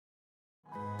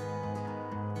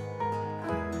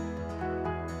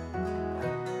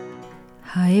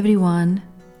Hi everyone,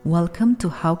 welcome to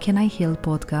How Can I Heal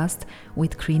podcast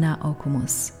with Krina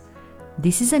Okumus.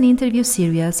 This is an interview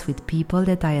series with people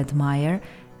that I admire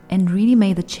and really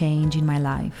made a change in my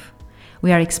life.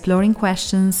 We are exploring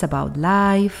questions about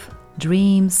life,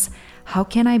 dreams, how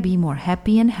can I be more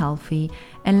happy and healthy,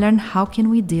 and learn how can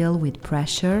we deal with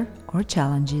pressure or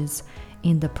challenges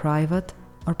in the private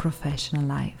or professional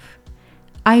life.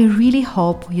 I really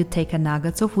hope you take a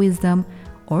nugget of wisdom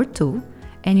or two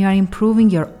and you are improving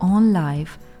your own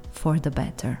life for the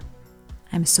better.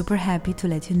 I'm super happy to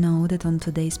let you know that on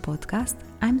today's podcast,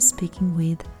 I'm speaking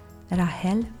with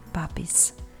Rahel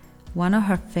Papis. One of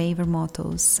her favorite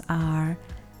mottos are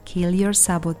kill your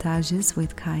sabotages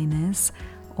with kindness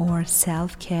or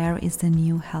self-care is the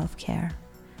new healthcare.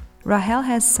 Rahel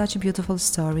has such a beautiful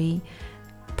story,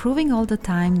 proving all the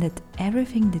time that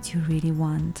everything that you really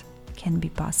want can be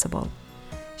possible.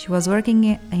 She was working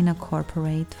in a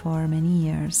corporate for many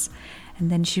years, and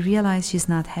then she realized she's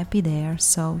not happy there,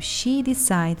 so she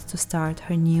decided to start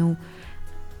her new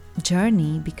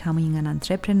journey, becoming an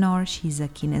entrepreneur. She's a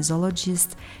kinesiologist.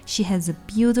 She has a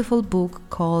beautiful book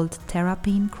called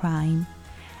Therapy in Crime.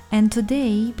 And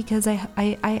today, because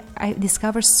I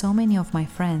discovered so many of my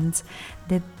friends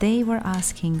that they were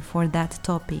asking for that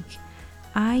topic,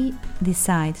 I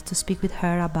decided to speak with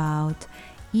her about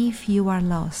if you are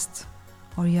lost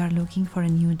or you are looking for a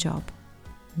new job,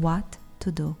 what to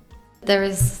do. There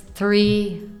is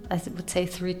three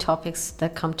topics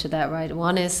that come to that, right?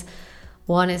 One is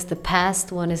the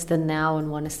past, one is the now, and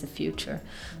one is the future.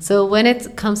 So when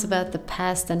it comes about the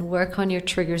past, and work on your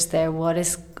triggers there, what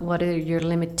are your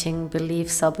limiting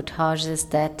beliefs,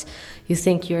 sabotages that you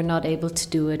think you're not able to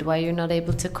do it, why you're not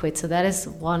able to quit. So that is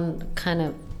one kind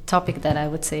of topic that I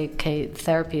would say, okay,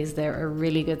 therapy is there a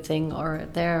really good thing, or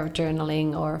there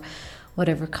journaling or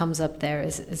whatever comes up there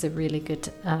is a really good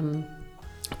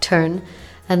turn.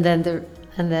 And then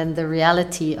the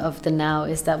reality of the now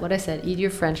is that what I said, eat your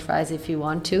French fries if you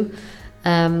want to.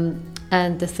 And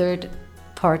the third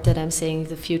part that I'm saying,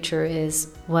 the future, is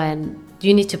when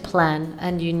you need to plan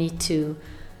and you need to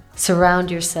surround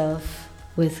yourself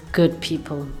with good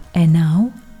people. And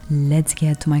now, let's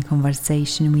get to my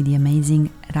conversation with the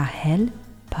amazing Rahel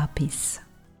Papis.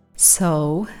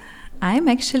 So, I'm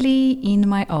actually in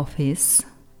my office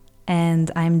and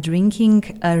I'm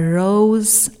drinking a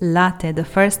rose latte, the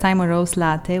first time a rose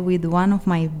latte, with one of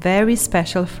my very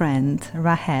special friend,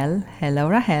 Rahel. Hello,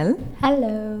 Rahel.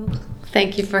 Hello.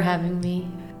 Thank you for having me.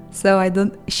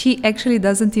 So she actually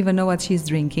doesn't even know what she's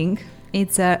drinking.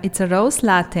 It's a rose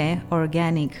latte,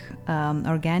 organic,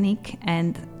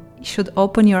 and should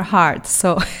open your heart.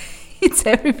 So it's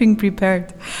everything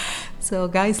prepared. So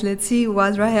guys, let's see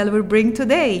what Rahel will bring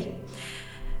today.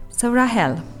 So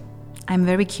Rahel, I'm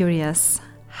very curious.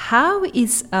 How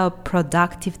is a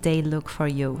productive day look for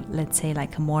you? Let's say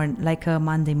like a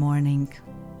Monday morning.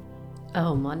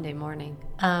 Oh, Monday morning.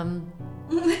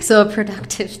 So a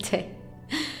productive day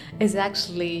is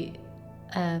actually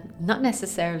not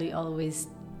necessarily always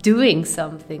doing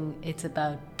something. It's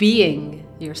about being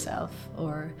yourself,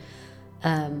 or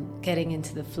getting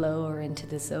into the flow or into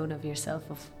the zone of yourself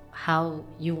of how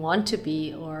you want to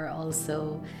be, or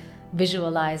also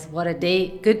visualize what a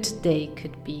good day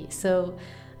could be. So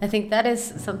I think that is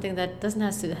something that doesn't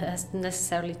has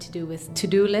necessarily to do with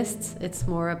to-do lists. It's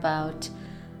more about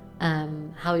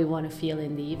how you want to feel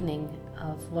in the evening,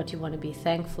 of what you want to be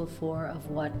thankful for, of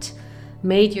what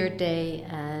made your day,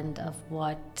 and of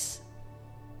what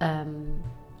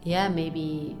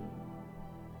maybe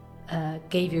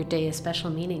gave your day a special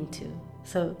meaning to.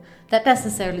 So that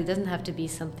necessarily doesn't have to be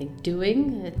something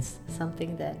doing. It's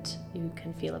something that you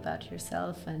can feel about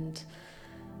yourself, and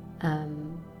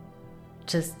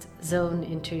just zone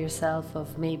into yourself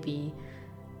of maybe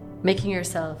making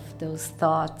yourself those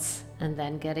thoughts and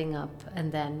then getting up,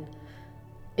 and then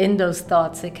in those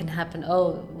thoughts it can happen,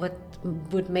 what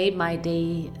would made my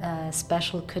day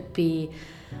special could be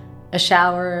a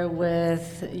shower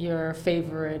with your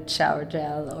favorite shower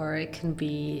gel, or it can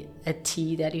be a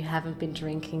tea that you haven't been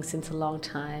drinking since a long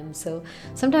time. So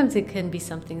sometimes it can be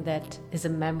something that is a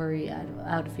memory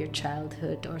out of your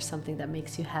childhood, or something that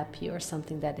makes you happy, or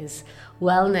something that is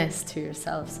wellness to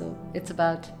yourself. So it's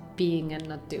about being and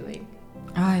not doing.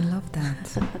 Oh, I love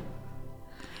that.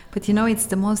 But it's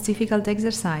the most difficult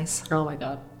exercise. Oh my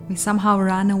God. We somehow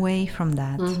run away from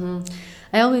that. Mm-hmm.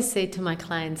 I always say to my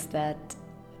clients that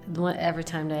every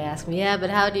time they ask me, but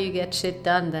how do you get shit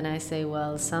done? Then I say,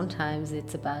 well, sometimes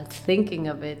it's about thinking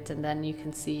of it, and then you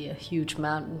can see a huge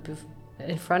mountain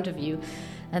in front of you.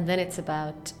 And then it's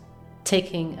about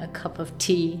taking a cup of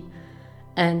tea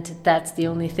and that's the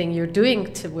only thing you're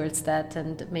doing towards that.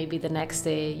 And maybe the next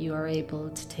day you are able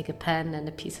to take a pen and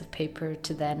a piece of paper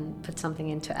to then put something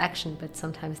into action. But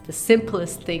sometimes the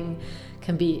simplest thing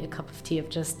can be a cup of tea, of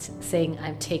just saying,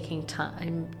 I'm taking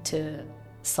time to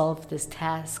solve this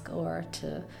task, or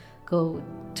to go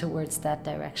towards that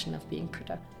direction of being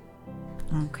productive.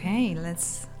 Okay,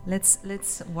 let's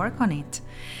work on it.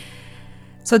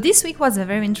 So this week was a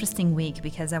very interesting week,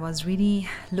 because I was really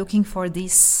looking for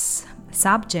this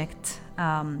subject,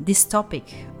 this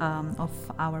topic of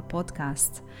our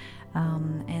podcast.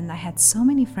 And I had so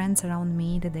many friends around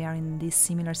me that they are in this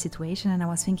similar situation, and I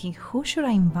was thinking, who should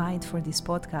I invite for this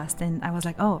podcast? And I was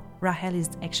like, oh, Rahel is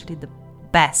actually the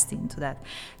best into that.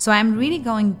 So I'm really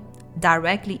going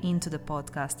directly into the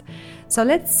podcast. So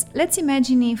let's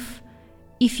imagine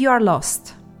if you are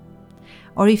lost,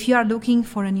 or if you are looking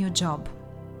for a new job,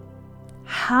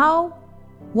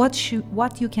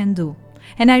 what you can do.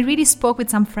 And I really spoke with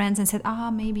some friends and said,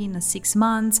 maybe in 6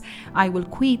 months I will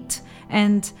quit,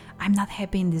 and I'm not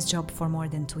happy in this job for more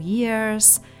than 2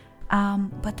 years,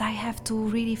 but I have to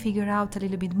really figure out a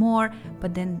little bit more.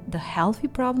 But then the healthy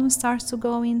problem starts to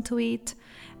go into it,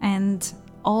 and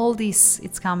all this,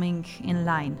 it's coming in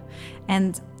line.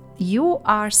 And you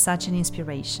are such an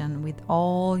inspiration with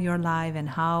all your life and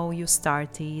how you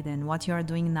started and what you are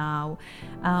doing now.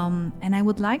 And I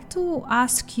would like to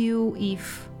ask you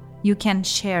if you can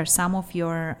share some of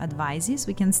your advices.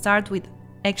 We can start with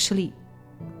actually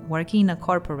working in a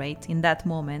corporate in that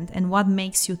moment, and what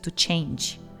makes you to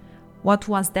change. What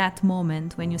was that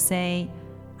moment when you say,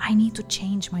 I need to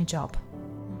change my job?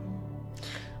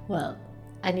 Well,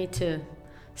 I need to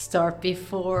start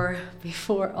before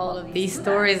all of these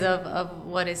stories of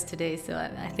what is today. So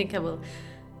I think I will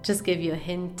just give you a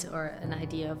hint or an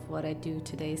idea of what I do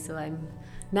today. So I'm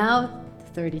now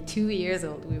 32 years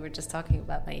old. We were just talking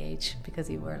about my age, because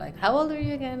you were like, how old are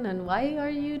you again? And why are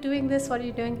you doing this? What are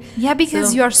you doing? Yeah,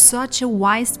 because you're such a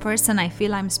wise person. I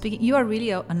feel I'm speaking. You are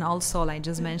really an old soul. I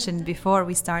just mentioned before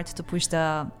we started to push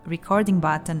the recording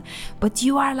button. But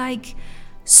you are like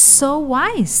so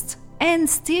wise and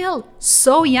still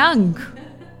so young.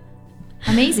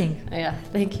 Amazing. Yeah,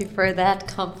 thank you for that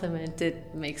compliment.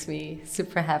 It makes me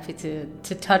super happy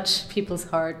to touch people's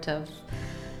heart of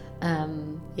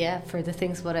for the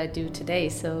things what I do today.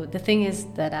 So the thing is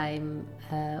that I'm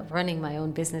running my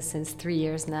own business since 3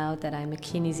 years now, that I'm a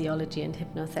kinesiology and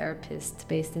hypnotherapist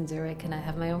based in Zurich, and I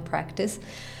have my own practice.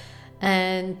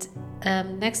 And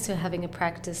next to having a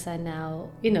practice, I now,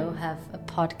 have a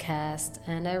podcast,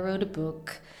 and I wrote a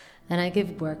book, and I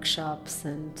give workshops,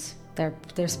 and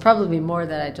there's probably more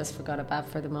that I just forgot about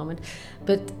for the moment.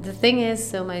 But the thing is,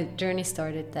 so my journey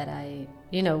started that I,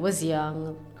 was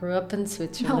young, grew up in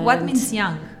Switzerland. No, what means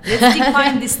young? Let's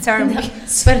define this term.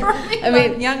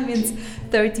 Young means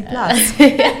 30 plus.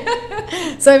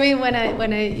 So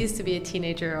when I used to be a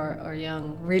teenager or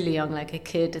young, really young, like a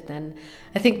kid, then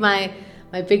I think my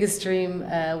biggest dream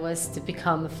was to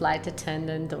become a flight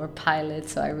attendant or pilot.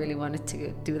 So I really wanted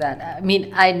to do that. I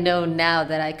mean, I know now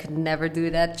that I could never do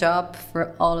that job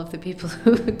for all of the people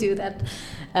who do that.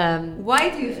 Why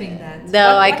do you think that?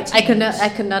 No, I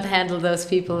could not handle those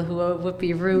people who would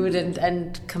be rude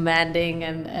and commanding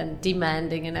and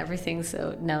demanding and everything.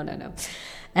 So no.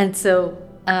 And so,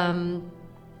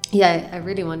 I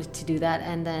really wanted to do that.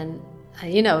 And then,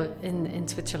 in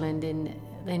Switzerland,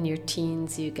 in your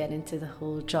teens, you get into the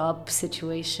whole job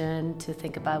situation to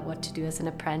think about what to do as an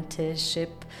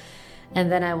apprenticeship. And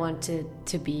then I wanted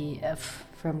to be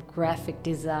from graphic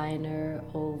designer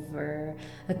over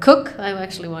a cook. I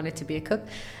actually wanted to be a cook.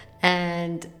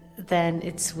 And then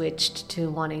it switched to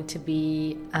wanting to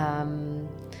be...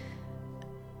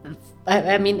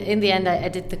 in the end, I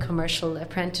did the commercial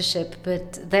apprenticeship,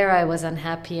 but there I was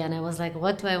unhappy, and I was like,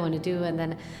 what do I want to do? And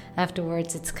then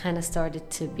afterwards, it's kind of started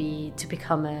to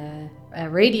become a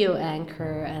radio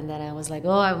anchor, and then I was like,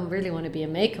 oh, I really want to be a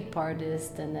makeup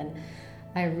artist, and then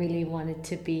I really wanted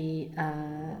to be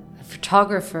a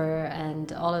photographer,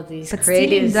 and all of these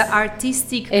creative, in the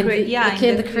artistic, in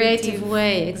the creative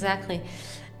way, exactly.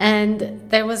 And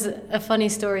there was a funny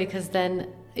story, because then,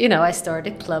 I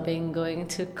started clubbing, going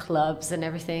to clubs and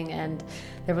everything. And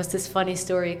there was this funny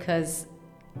story, because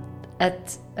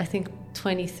at, I think,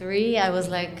 23, I was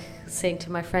like saying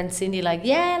to my friend Cindy, like,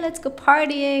 yeah, let's go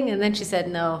partying. And then she said,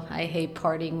 no, I hate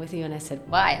partying with you. And I said,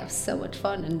 why? It was so much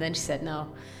fun. And then she said, no,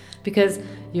 because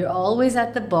you're always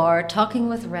at the bar talking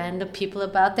with random people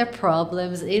about their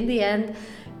problems. In the end,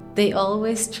 they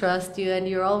always trust you, and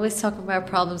you're always talking about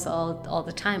problems all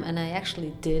the time. And I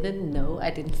actually didn't know.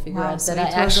 I didn't figure out so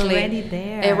that it was already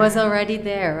there. It was already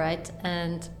there, right?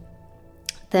 And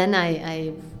then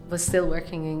I was still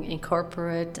working in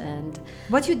corporate and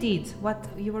what you did, what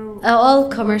you were all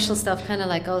commercial stuff, kind of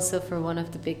like also for one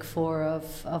of the big four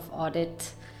of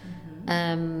audit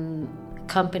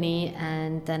company,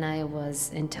 and then I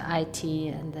was into IT,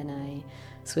 and then I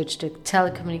switched to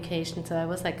telecommunications, so I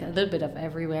was like a little bit of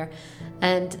everywhere.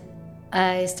 And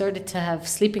I started to have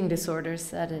sleeping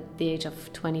disorders at the age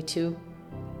of 22.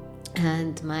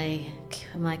 And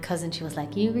my cousin, she was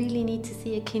like, you really need to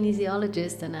see a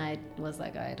kinesiologist. And I was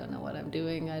like, I don't know what I'm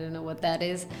doing. I don't know what that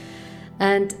is.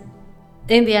 And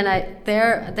in the end,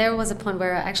 there was a point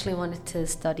where I actually wanted to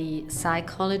study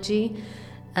psychology.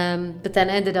 But then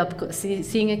I ended up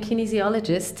seeing a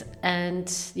kinesiologist.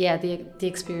 And yeah, the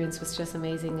experience was just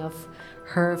amazing of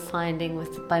her finding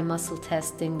by muscle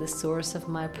testing the source of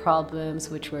my problems,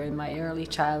 which were in my early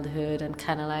childhood, and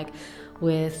kind of like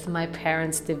with my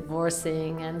parents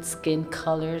divorcing and skin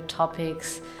color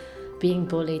topics, being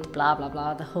bullied, blah, blah,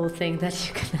 blah, the whole thing that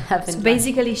you can have in So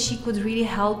basically she could really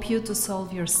help you to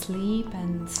solve your sleep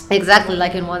and... Exactly,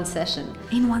 like in one session.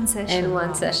 In one session. In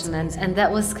one session. And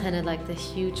that was kind of like the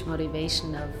huge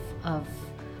motivation of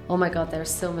oh my God,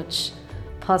 there's so much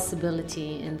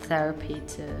possibility in therapy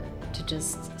to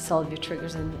just solve your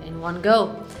triggers in one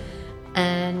go.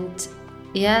 And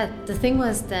yeah, the thing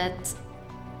was that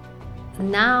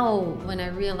now when I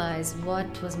realize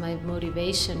what was my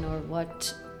motivation or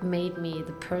what made me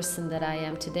the person that I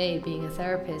am today, being a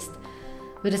therapist,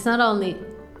 but it's not only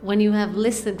when you have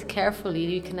listened carefully,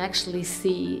 you can actually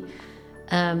see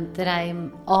that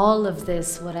I'm all of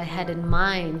this, what I had in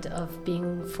mind of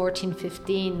being 14,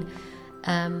 15,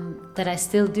 that I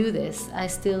still do this. I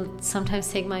still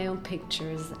sometimes take my own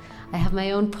pictures. I have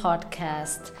my own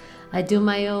podcast. I do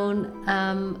my own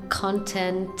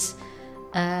content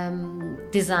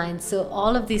design. So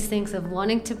all of these things of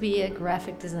wanting to be a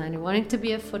graphic designer, wanting to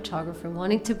be a photographer,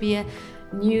 wanting to be a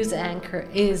news anchor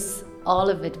is all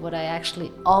of it what I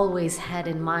actually always had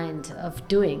in mind of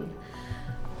doing.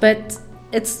 But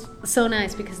it's so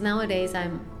nice because nowadays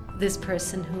I'm this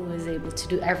person who is able to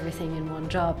do everything in one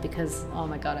job, because oh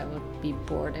my God, I would be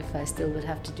bored if I still would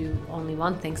have to do only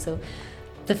one thing. So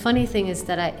the funny thing is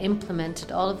that I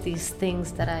implemented all of these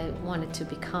things that I wanted to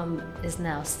become is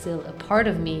now still a part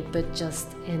of me, but just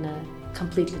in a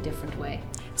completely different way.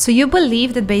 So you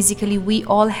believe that basically we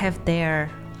all have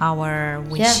our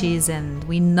wishes, and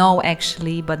we know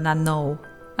actually, but not know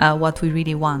what we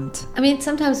really want. I mean,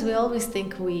 sometimes we always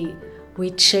think we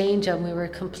change and we were a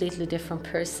completely different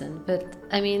person. But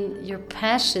I mean, your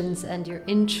passions and your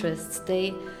interests,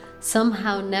 they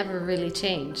somehow never really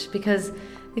change. Because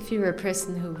if you're a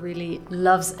person who really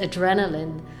loves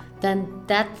adrenaline, then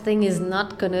that thing is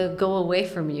not going to go away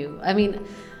from you. I mean,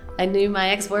 I knew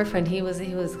my ex-boyfriend, he was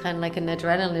kind of like an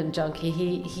adrenaline junkie.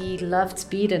 He loved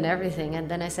speed and everything. And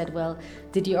then I said, well,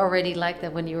 did you already like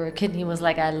that when you were a kid? And he was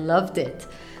like, I loved it.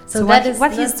 So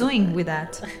what he's doing with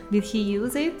that? Did he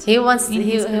use it? He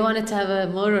wanted to have a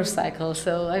motorcycle.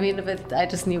 So I mean, but I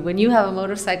just knew when you have a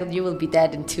motorcycle, you will be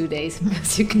dead in 2 days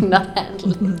because you cannot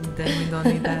handle it. Then we don't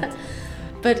need that.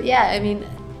 But yeah, I mean,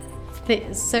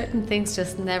 certain things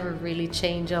just never really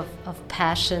change of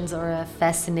passions or a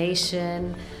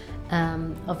fascination,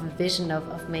 of a vision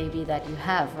of maybe that you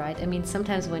have, right? I mean,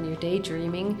 sometimes when you're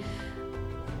daydreaming,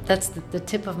 that's the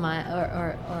tip of my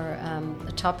or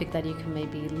a topic that you can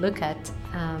maybe look at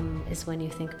is when you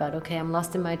think about, okay, I'm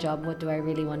lost in my job, what do I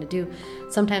really want to do?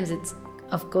 Sometimes it's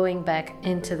of going back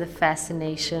into the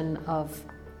fascination of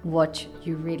what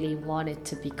you really wanted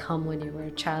to become when you were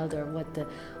a child, or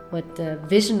what the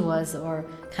vision was, or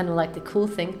kind of like the cool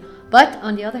thing. But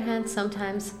on the other hand,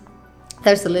 sometimes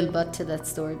there's a little but to that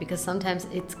story, because sometimes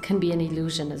it can be an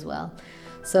illusion as well.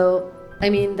 So I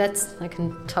mean, I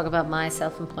can talk about my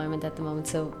self-employment at the moment.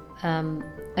 So,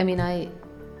 I mean,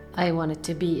 I wanted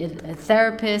to be a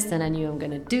therapist, and I knew I'm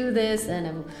going to do this, and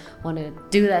I want to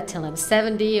do that till I'm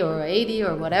 70 or 80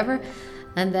 or whatever.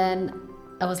 And then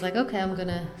I was like, okay, I'm going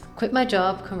to quit my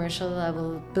job, commercial. I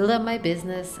will build up my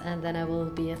business, and then I will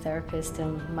be a therapist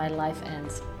till my life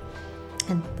ends.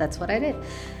 And that's what I did.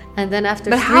 And then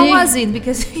after how was it?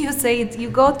 Because you say you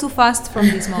go too fast from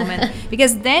this moment.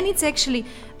 Because then it's actually,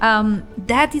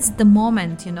 that is the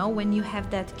moment, you know, when you have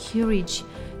that courage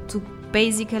to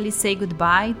basically say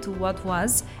goodbye to what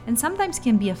was, and sometimes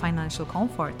can be a financial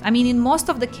comfort. I mean, in most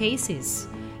of the cases,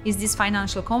 is this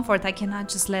financial comfort. I cannot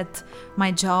just let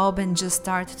my job and just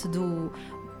start to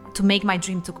make my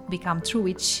dream to become true,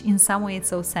 which in some way it's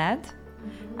so sad.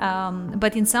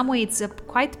 But in some way it's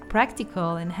quite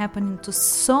practical and happening to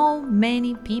so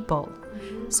many people.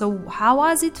 So how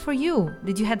was it for you?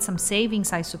 Did you had some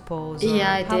savings, I suppose?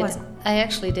 Yeah, I did. I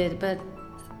actually did. But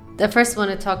I first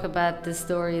want to talk about the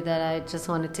story that I just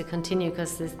wanted to continue,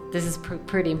 because this is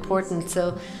pretty important.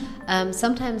 So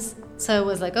sometimes, so I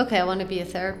was like, okay, I want to be a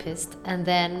therapist. And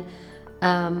then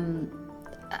I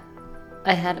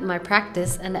had my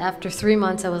practice, and after 3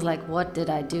 months I was like, what did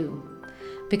I do?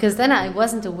 Because then I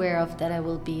wasn't aware of that I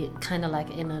will be kind of like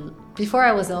before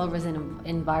I was always in an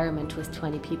environment with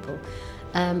 20 people.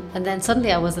 And then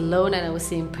suddenly I was alone, and I was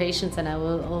seeing patients, and I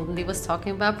only was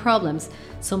talking about problems.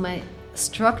 So my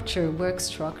work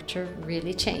structure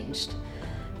really changed.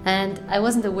 And I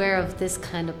wasn't aware of this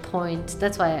kind of point.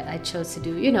 That's why I chose to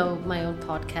do, my own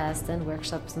podcast and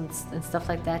workshops and stuff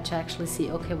like that, to actually see,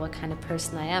 okay, what kind of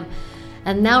person I am.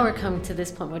 And now we're coming to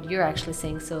this point, what you're actually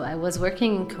saying. So I was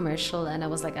working in commercial, and I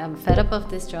was like, I'm fed up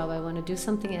of this job. I want to do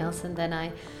something else. And then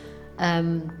I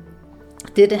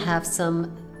did have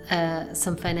some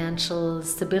financial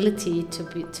stability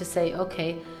to say,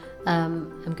 okay,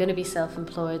 I'm going to be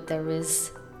self-employed. There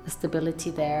is a stability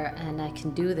there, and I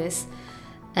can do this.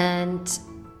 And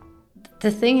the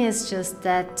thing is just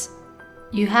that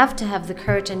you have to have the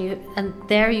courage, and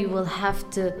there you will have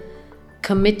to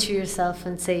commit to yourself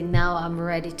and say, now I'm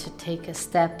ready to take a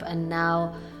step, and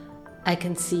now I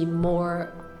can see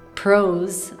more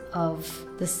pros of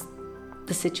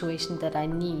the situation that I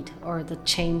need, or the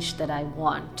change that I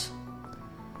want.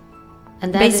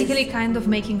 And that basically kind of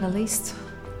making a list,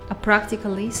 a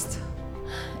practical list.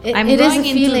 I'm it going is a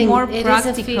into feeling. more It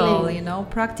practical, is a feeling.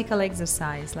 Practical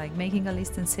exercise, like making a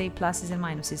list and say pluses and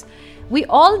minuses. We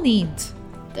all need.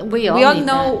 We all need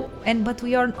know, but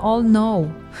we all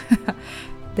know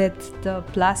that the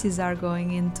pluses are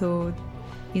going into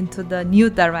the new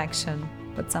direction,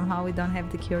 but somehow we don't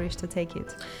have the courage to take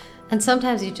it. And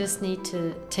sometimes you just need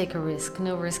to take a risk.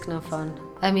 No risk, no fun.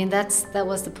 I mean, that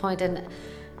was the point. And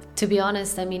to be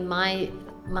honest, I mean, my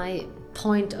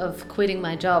point of quitting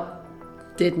my job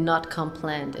did not come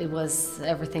planned. It was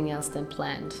everything else than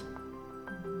planned.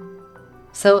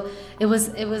 So it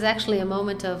was actually a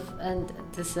moment of, and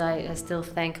this I still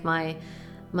thank my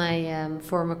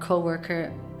former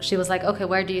co-worker. She was like, okay,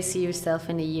 where do you see yourself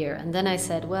in a year? And then I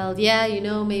said, well, yeah,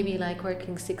 maybe like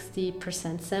working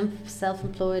 60%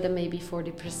 self-employed and maybe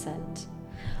 40%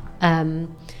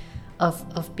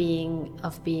 of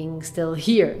being still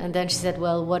here. And then she said,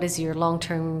 well, what is your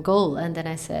long-term goal? And then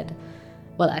I said,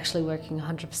 well, actually working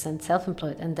 100%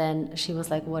 self-employed. And then she was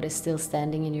like, what is still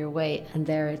standing in your way? And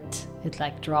there it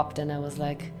like dropped, and I was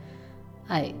like,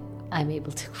 I'm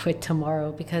able to quit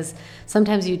tomorrow. Because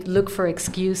sometimes you look for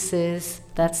excuses.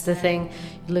 That's the thing.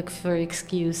 You look for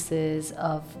excuses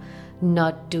of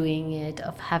not doing it,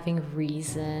 of having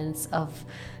reasons, of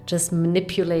just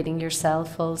manipulating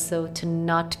yourself also to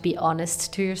not be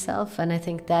honest to yourself. And I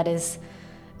think that is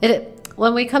it.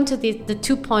 When we come to the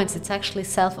 2 points, it's actually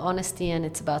self-honesty and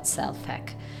it's about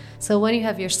self-hack. So when you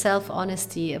have your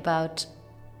self-honesty about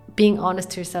being honest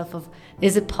to yourself of,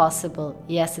 is it possible?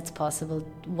 Yes, it's possible.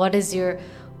 What is your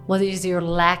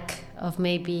lack of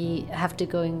maybe have to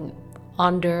going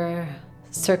under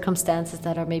circumstances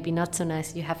that are maybe not so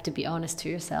nice? You have to be honest to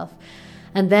yourself.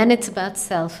 And then it's about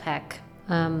self-hack,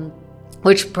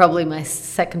 which probably my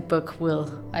second book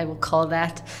I will call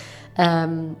that,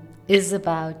 is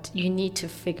about, you need to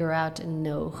figure out and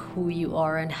know who you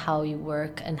are and how you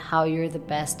work and how you're the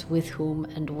best, with whom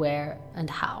and where and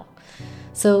how.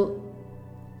 So,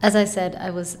 as I said,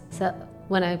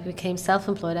 when I became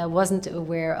self-employed, I wasn't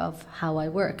aware of how I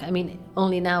work. I mean,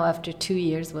 only now after 2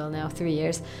 years, well, now 3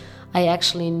 years, I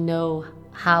actually know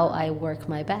how I work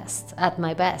at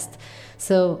my best.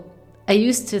 So I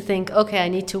used to think, okay, I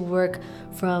need to work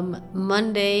from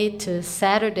Monday to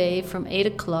Saturday from 8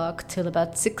 o'clock till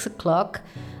about 6 o'clock,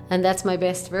 and that's my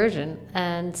best version.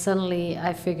 And suddenly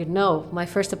I figured, no, my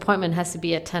first appointment has to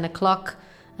be at 10 o'clock,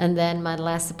 and then my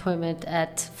last appointment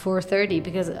at 4:30,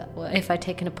 because if I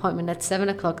take an appointment at 7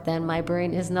 o'clock, then my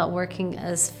brain is not working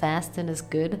as fast and as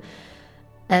good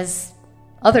as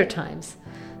other times.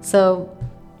 So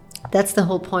that's the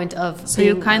whole point of. So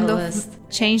you kind of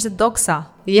change the doxa.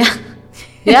 Yeah.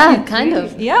 Yeah, kind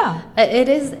of. Yeah.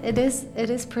 It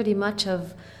is pretty much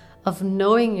of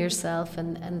knowing yourself,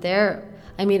 and there,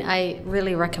 I mean, I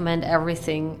really recommend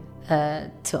everything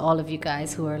to all of you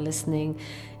guys who are listening.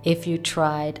 If you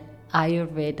tried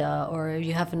Ayurveda, or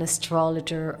you have an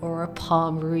astrologer or a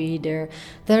palm reader,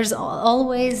 there's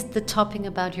always the topic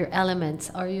about your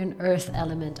elements. Are you an earth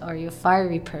element? Are you a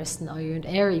fiery person? Are you an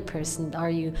airy person?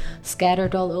 Are you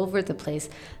scattered all over the place?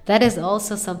 That is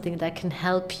also something that can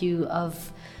help you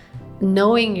of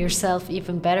knowing yourself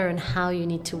even better, and how you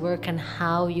need to work and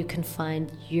how you can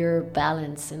find your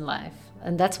balance in life.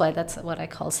 And that's what I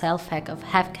call self-hack, of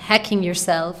hacking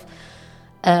yourself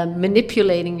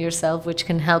manipulating yourself, which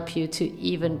can help you to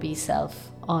even be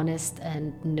self-honest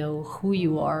and know who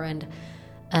you are and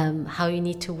how you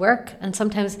need to work. And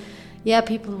sometimes,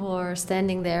 people who are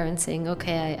standing there and saying,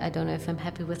 okay, I don't know if I'm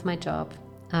happy with my job.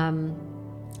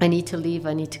 I need to leave,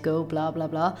 I need to go, blah, blah,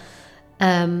 blah.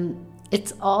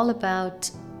 It's all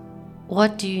about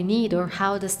what do you need, or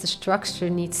how does the structure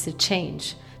needs to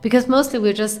change? Because mostly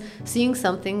we're just seeing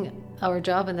something, our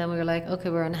job, and then we're like, okay,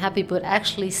 we're unhappy, but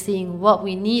actually seeing what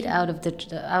we need out of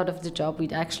the job, we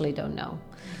actually don't know.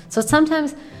 So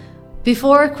sometimes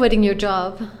before quitting your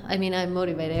job, I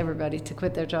motivate everybody to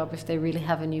quit their job if they really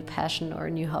have a new passion or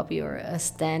a new hobby or a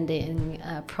standing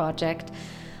project.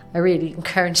 I really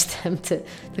encourage them to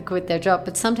quit their job,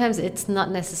 but sometimes it's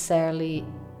not necessarily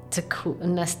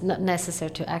not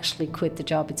necessary to actually quit the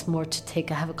job. It's more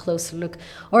to have a closer look,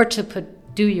 or to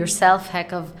do your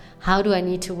self-hack of how do I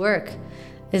need to work?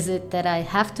 Is it that I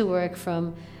have to work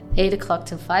from 8 o'clock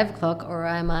till 5 o'clock, or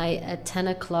am I a 10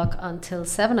 o'clock until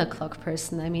 7 o'clock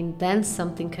person? Then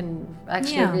something can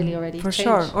actually really already for change.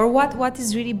 Sure. Or what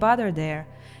is really bothered there?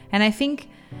 And I think,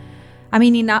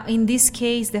 in this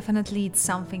case, definitely it's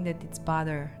something that it's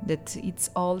bother, that it's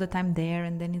all the time there,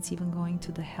 and then it's even going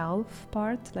to the health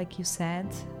part, like you said,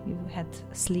 you had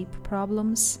sleep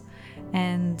problems.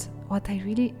 And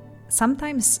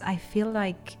sometimes I feel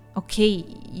like, okay,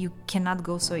 you cannot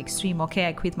go so extreme. Okay,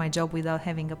 I quit my job without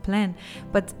having a plan.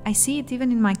 But I see it even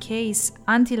in my case,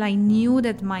 until I knew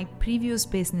that my previous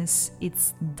business,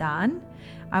 it's done,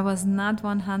 I was not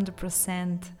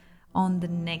 100% on the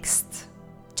next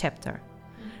chapter.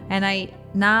 And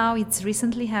now it's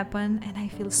recently happened, and I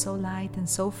feel so light and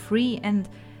so free, and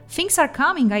things are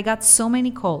coming. I got so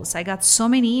many calls, I got so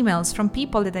many emails from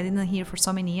people that I didn't hear for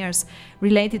so many years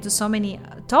related to so many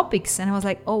topics, and I was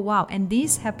like, oh wow. And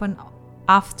this happened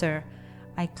after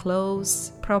I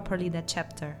closed properly that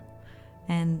chapter.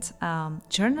 And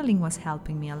journaling was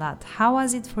helping me a lot. How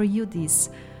was it for you, this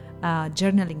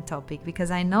journaling topic? Because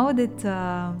I know that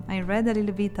I read a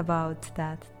little bit about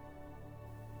that.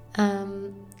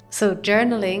 So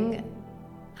journaling,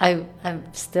 I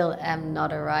still am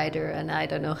not a writer, and I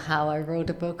don't know how I wrote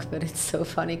a book, but it's so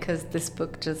funny because this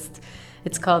book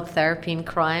it's called Therapy in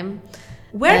Crime.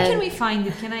 Where can we find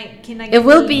it? Can I get it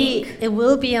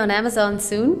will be on Amazon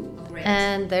soon. Great.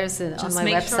 And there's on my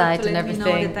website and everything. Just make sure to let me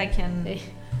know that I can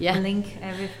link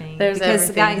everything. There's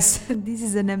everything. Guys, this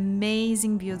is an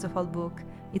amazing, beautiful book.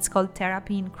 It's called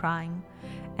Therapy in Crime.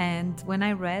 And when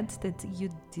I read that you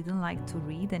didn't like to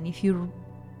read, and if you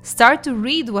start to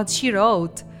read what she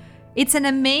wrote, it's an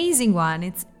amazing one.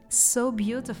 It's so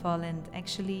beautiful. And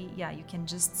actually, you can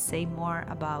just say more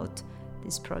about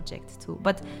this project too.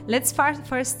 But let's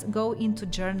first go into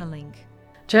journaling.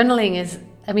 Journaling is,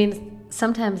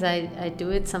 sometimes I do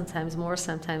it, sometimes more,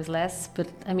 sometimes less. But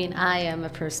I am a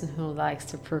person who likes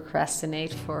to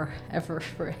procrastinate for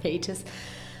ages.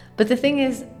 But the thing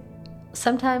is,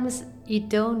 sometimes you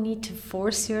don't need to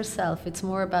force yourself. It's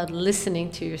more about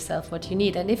listening to yourself, what you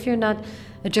need. And if you're not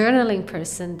a journaling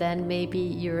person, then maybe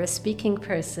you're a speaking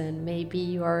person, maybe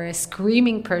you are a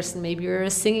screaming person, maybe you're a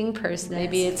singing person,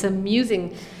 maybe it's a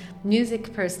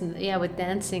music person, with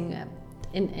dancing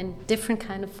in different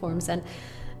kind of forms. And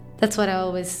that's what I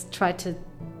always try to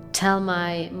tell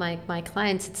my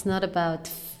clients. It's not about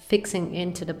fixing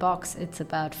into the box, it's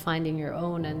about finding your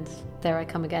own. And there I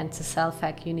come again to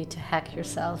self-hack. You need to hack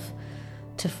yourself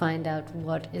to find out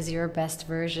what is your best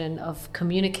version of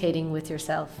communicating with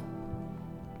yourself.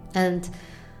 And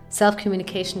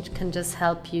self-communication can just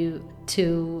help you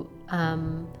to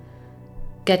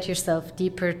get yourself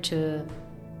deeper, to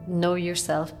know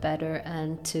yourself better,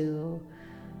 and to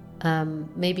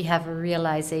maybe have a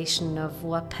realization of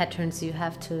what patterns you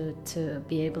have to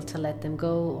be able to let them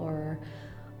go,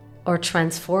 or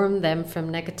transform them from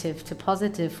negative to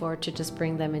positive, or to just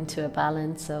bring them into a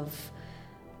balance of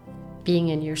being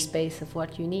in your space of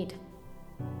what you need.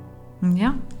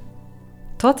 Yeah,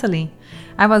 totally.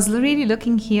 I was really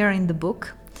looking here in the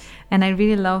book, and I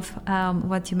really love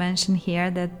what you mentioned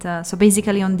here, that so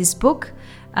basically on this book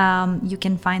you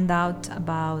can find out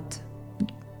about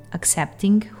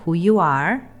accepting who you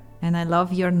are, and I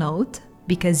love your note,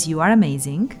 because you are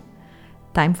amazing,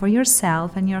 time for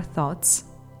yourself and your thoughts,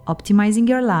 optimizing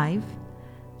your life,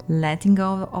 letting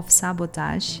go of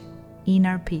sabotage,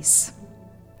 inner peace.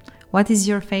 What is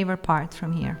your favorite part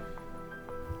from here?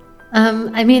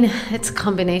 It's a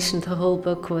combination. The whole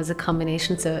book was a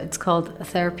combination. So it's called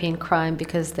Therapy in Crime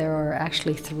because there are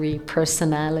actually 3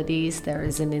 personalities. There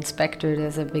is an inspector,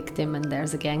 there's a victim, and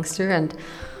there's a gangster. And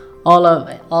all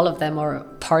of them are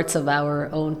parts of our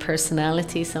own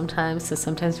personality sometimes. So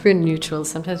sometimes we're neutral,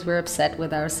 sometimes we're upset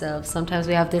with ourselves, sometimes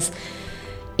we have this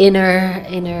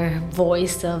inner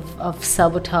voice of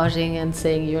sabotaging and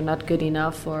saying you're not good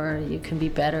enough or you can be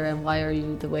better and why are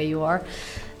you the way you are.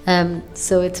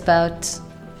 So it's about,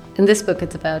 in this book,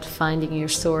 it's about finding your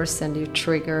source and your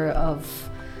trigger of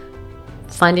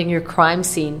finding your crime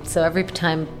scene. So every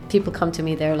time people come to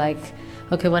me, they're like,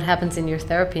 okay, what happens in your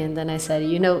therapy? And then I said,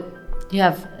 you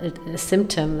have a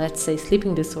symptom, let's say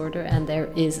sleeping disorder, and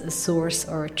there is a source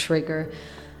or a trigger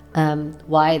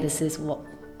why this is what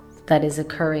that is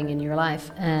occurring in your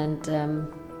life. And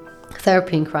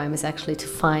therapy in crime is actually to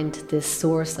find this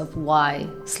source of why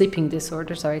sleeping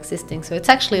disorders are existing. So it's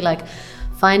actually like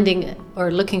finding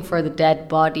or looking for the dead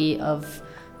body of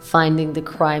finding the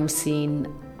crime scene,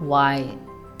 why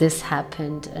this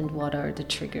happened and what are the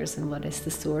triggers and what is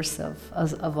the source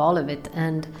of all of it.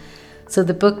 And so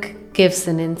the book gives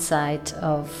an insight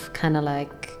of kind of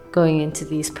like going into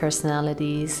these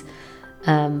personalities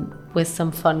with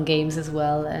some fun games as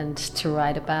well, and to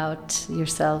write about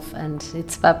yourself. And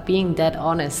it's about being that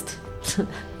honest,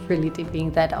 really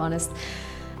being that honest.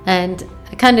 And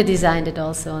I kind of designed it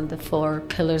also on the 4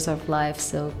 pillars of life.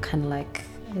 So kind of like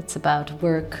it's about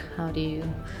work.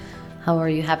 How are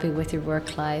you happy with your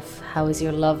work life? How is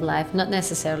your love life? Not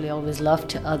necessarily always love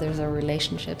to others or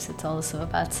relationships. It's also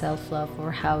about self-love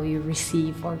or how you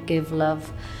receive or give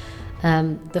love.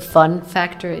 The fun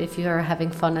factor, if you are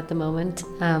having fun at the moment,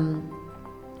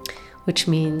 which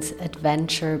means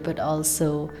adventure, but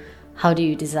also how do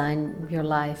you design your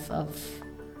life of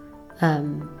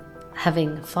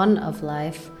having fun of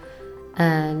life.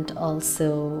 And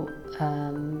also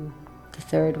the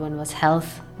third one was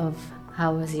health, of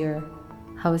how is your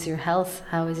health,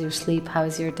 how is your sleep, how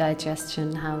is your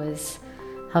digestion,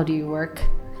 how do you work.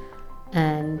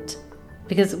 And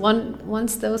because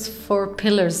once those 4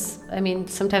 pillars, I mean,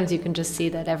 sometimes you can just see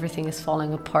that everything is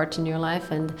falling apart in your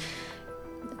life, and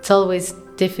it's always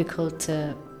difficult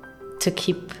to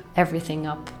keep everything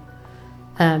up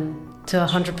to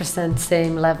 100%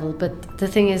 same level. But the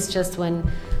thing is, just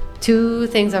when 2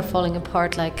 things are falling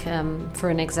apart, like for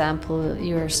an example,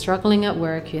 you're struggling at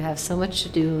work, you have so much to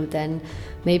do, then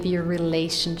maybe your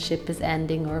relationship is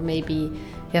ending, or maybe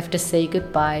you have to say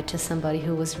goodbye to somebody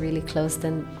who was really close,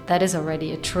 then that is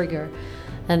already a trigger.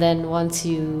 And then once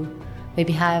you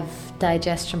maybe have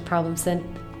digestion problems, then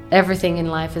everything in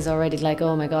life is already like,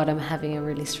 oh my God, I'm having a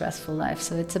really stressful life.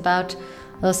 So it's about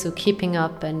also keeping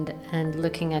up and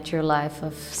looking at your life,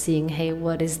 of seeing, hey,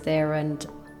 what is there and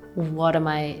what am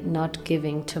I not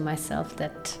giving to myself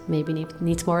that maybe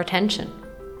needs more attention.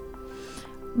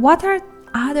 What are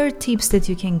other tips that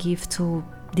you can give to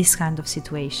this kind of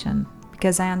situation?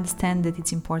 Because I understand that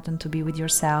it's important to be with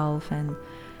yourself,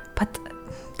 but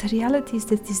the reality is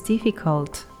that it's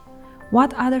difficult.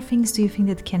 What other things do you think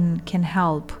that can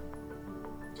help?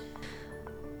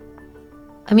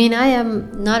 I mean, I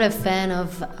am not a fan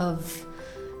of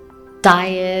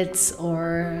diets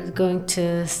or going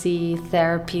to see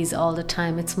therapies all the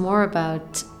time. It's more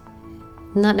about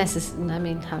not necessarily, I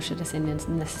mean, how should I say,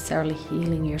 necessarily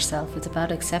healing yourself. It's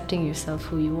about accepting yourself,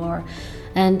 who you are.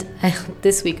 And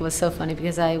this week was so funny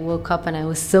because I woke up and I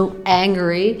was so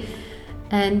angry.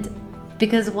 And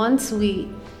because once we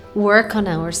work on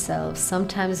ourselves,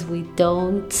 sometimes we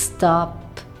don't stop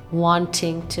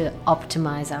wanting to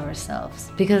optimize ourselves,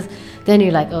 because then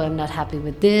you're like, oh, I'm not happy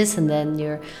with this, and then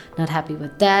you're not happy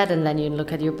with that, and then you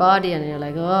look at your body and you're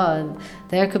like, oh, and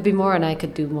there could be more, and I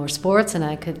could do more sports, and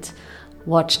I could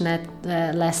watch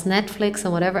less Netflix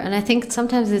and whatever. And I think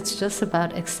sometimes it's just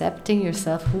about accepting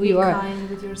yourself, who you are. Be kind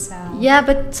with yourself. Yeah,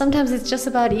 but sometimes it's just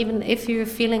about, even if you're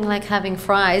feeling like having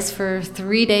fries for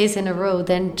 3 days in a row,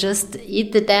 then just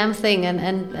eat the damn thing.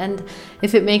 And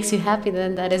if it makes you happy,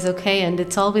 then that is okay. And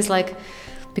it's always like,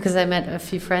 because I met a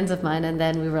few friends of mine, and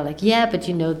then we were like, yeah, but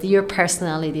your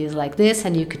personality is like this,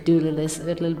 and you could do a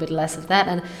little bit less of that.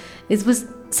 And it was,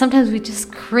 sometimes we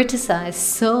just criticize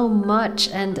so much,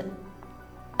 and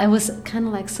I was kind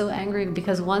of like so angry,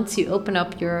 because once you open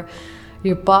up your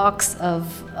box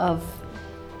of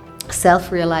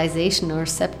self-realization or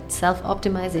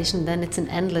self-optimization, then it's an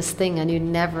endless thing, and you're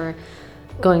never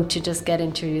going to just get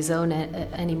into your zone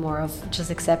anymore of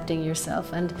just accepting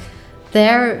yourself. And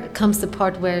there comes the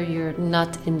part where you're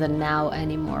not in the now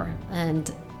anymore.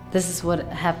 And this is what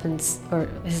happens, or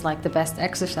is like the best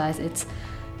exercise.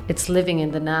 It's living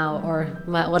in the now. Or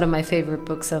one of my favorite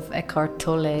books of Eckhart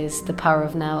Tolle is The Power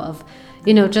of Now, of,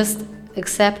 just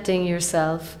accepting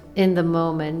yourself in the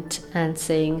moment and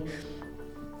saying,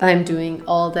 I'm doing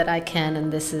all that I can,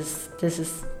 and this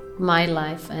is my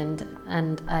life,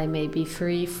 and I may be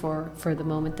free for the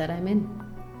moment that I'm in.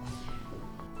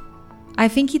 I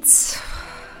think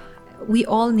we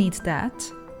all need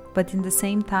that. But in the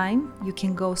same time, you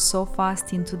can go so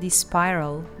fast into this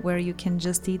spiral where you can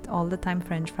just eat all the time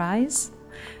French fries.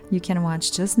 You can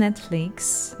watch just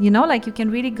Netflix. You know, like you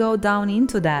can really go down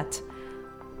into that.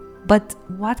 But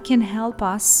what can help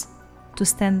us to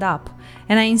stand up?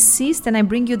 And I insist and I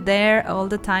bring you there all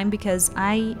the time because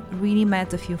I really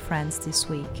met a few friends this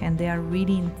week and they are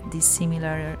really in these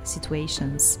similar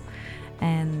situations.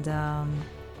 And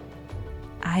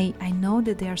I know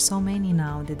that there are so many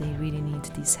now that they really need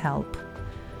this help.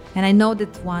 And I know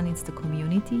that one is the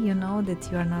community, you know,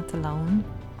 that you are not alone,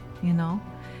 you know.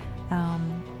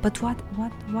 But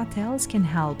what else can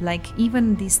help? Like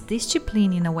even this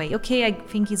discipline in a way. Okay, I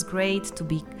think it's great to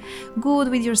be good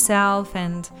with yourself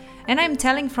and I'm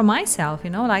telling from myself, you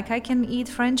know, like I can eat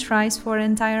French fries for an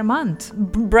entire month,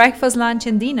 breakfast, lunch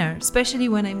and dinner, especially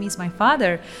when I miss my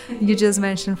father. You just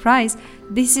mentioned fries.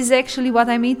 This is actually what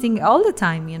I'm eating all the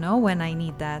time, you know, when I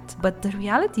need that. But the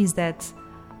reality is that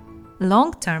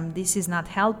long term, this is not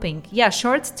helping. Yeah,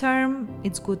 short term,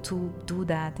 it's good to do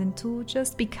that and to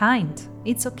just be kind.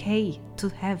 It's okay to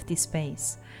have this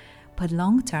space. But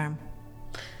long term,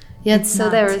 it's so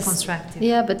not there is constructive.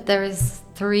 Yeah, but there is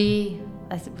three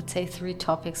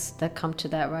topics that come to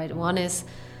that, right? One is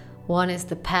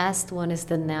the past, one is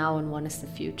the now, and one is the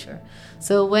future.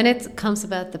 So when it comes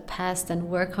about the past, and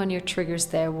work on your triggers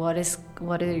there. What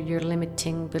are your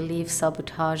limiting beliefs,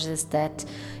 sabotages that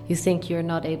you think you're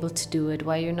not able to do it,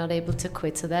 why you're not able to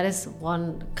quit? So that is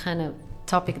one kind of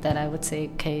topic that I would say,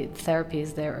 okay, therapy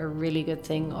is there a really good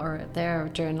thing, or there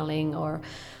journaling or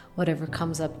whatever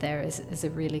comes up there is a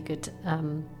really good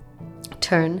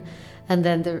turn. And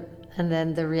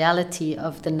then the reality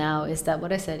of the now is that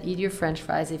what I said, eat your French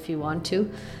fries if you want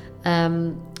to.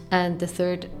 And the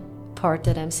third part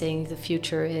that I'm saying, the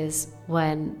future, is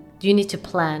when you need to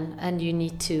plan and you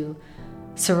need to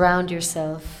surround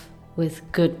yourself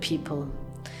with good people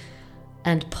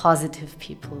and positive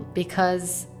people.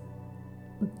 Because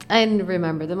I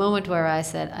remember the moment where I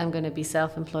said, I'm going to be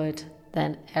self-employed,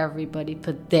 then everybody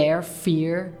put their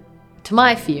fear to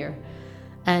my fear.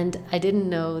 And I didn't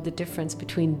know the difference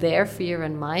between their fear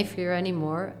and my fear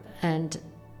anymore. And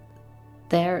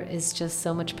there is just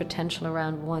so much potential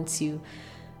around once you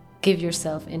give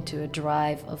yourself into a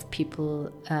drive of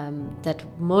people that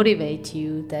motivate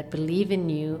you, that believe in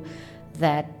you,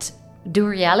 that do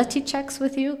reality checks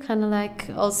with you, kind of like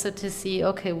also to see,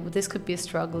 okay, well, this could be a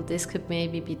struggle, this could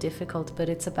maybe be difficult, but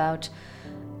it's about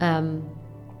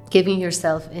giving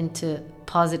yourself into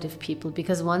positive people.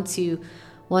 Because once you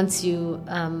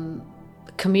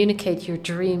communicate your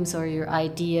dreams or your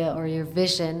idea or your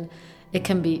vision, it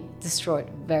can be destroyed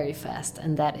very fast,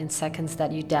 and that in seconds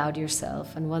that you doubt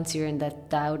yourself. And once you're in that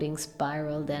doubting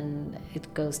spiral, then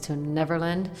it goes to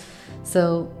Neverland.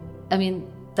 So, I mean,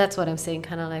 that's what I'm saying,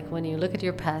 kind of like when you look at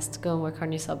your past, go and work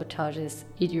on your sabotages,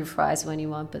 eat your fries when you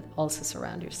want, but also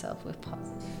surround yourself with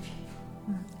positive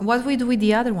people. What we do with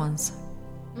the other ones?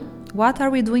 What are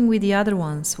we doing with the other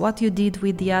ones? What you did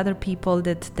with the other people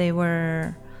that they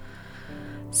were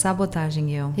sabotaging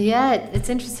you? Yeah, it's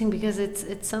interesting because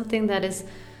it's something that is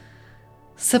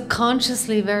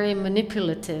subconsciously very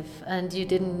manipulative, and you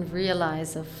didn't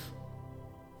realize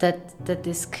that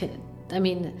this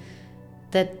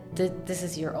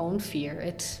is your own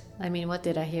fear. What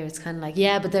did I hear? It's kind of like,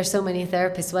 yeah, but there's so many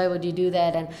therapists. Why would you do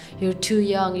that? And you're too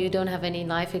young. You don't have any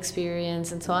life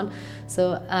experience, and so on.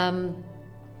 So.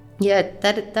 Yeah,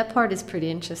 that part is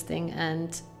pretty interesting,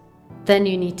 and then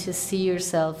you need to see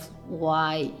yourself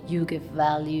why you give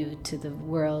value to the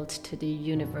world, to the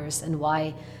universe, and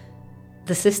why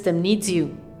the system needs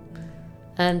you.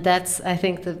 And that's, I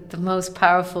think, the most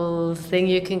powerful thing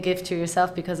you can give to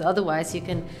yourself, because otherwise you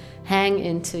can hang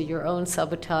into your own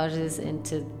sabotages,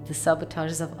 into the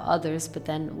sabotages of others, but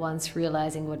then once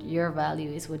realizing what your value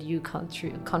is, what you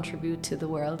contribute to the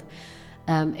world,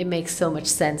 it makes so much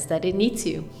sense that it needs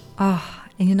you.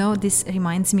 And you know, this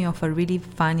reminds me of a really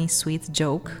funny, sweet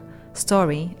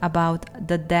story about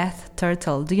the death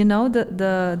turtle. Do you know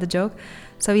the joke?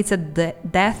 So it's a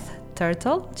death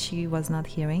turtle. She was not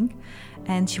hearing,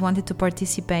 and she wanted to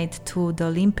participate to the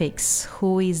Olympics.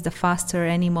 Who is the faster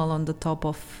animal on the top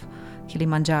of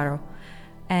Kilimanjaro?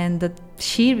 And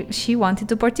she wanted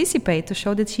to participate to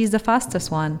show that she's the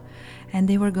fastest one. And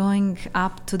they were going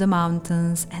up to the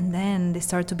mountains, and then they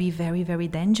started to be very, very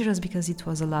dangerous because it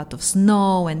was a lot of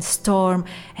snow and storm,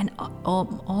 and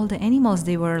all the animals,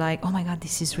 they were like, oh my God,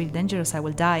 this is really dangerous, I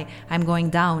will die, I'm going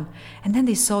down. And then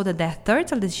they saw the death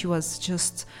turtle, that she was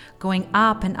just going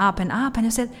up and up and up, and they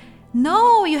said,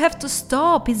 no, you have to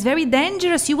stop, it's very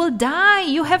dangerous, you will die,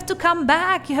 you have to come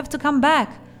back.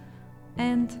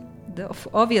 And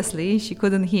Obviously, she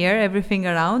couldn't hear everything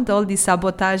around, all these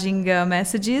sabotaging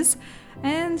messages.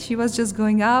 And she was just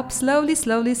going up slowly,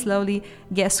 slowly, slowly.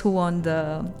 Guess who won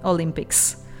the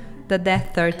Olympics? The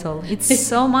death turtle. It's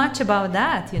so much about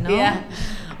that, Yeah.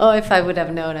 Oh, if I would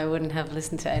have known, I wouldn't have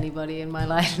listened to anybody in my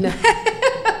life. No.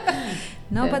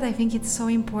 No, but I think it's so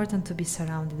important to be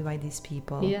surrounded by these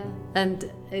people. Yeah,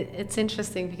 and it's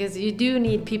interesting because you do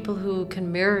need people who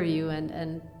can mirror you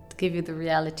and give you the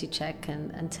reality check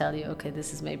and tell you, okay,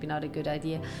 this is maybe not a good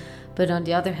idea. But on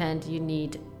the other hand, you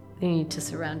need to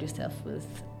surround yourself with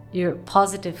your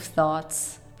positive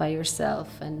thoughts by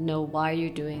yourself and know why you're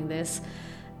doing this,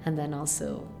 and then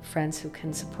also friends who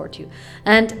can support you.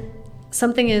 And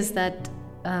something is that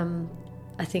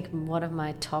I think one of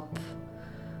my top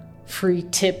free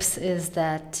tips is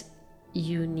that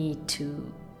you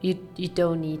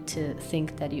don't need to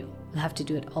think that you have to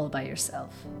do it all by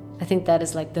yourself. I think that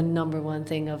is like the number one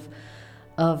thing of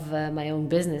my own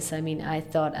business. I mean, I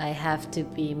thought I have to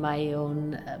be my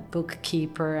own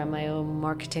bookkeeper and my own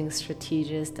marketing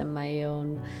strategist and my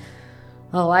own,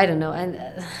 I don't know. And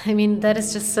I mean, that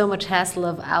is just so much hassle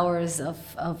of hours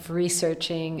of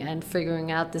researching and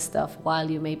figuring out this stuff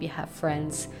while you maybe have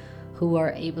friends who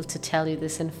are able to tell you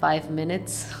this in 5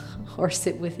 minutes or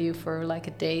sit with you for like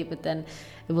a day, but then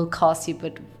it will cost you,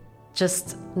 but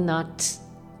just not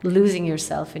losing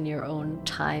yourself in your own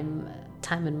time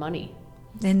and money.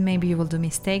 Then maybe you will do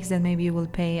mistakes, then maybe you will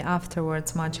pay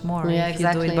afterwards much more if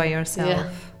you do it by yourself. Yeah.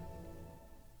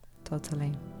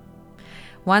 Totally.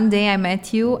 One day I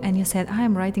met you and you said,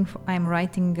 I'm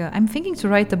thinking to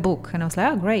write a book. And I was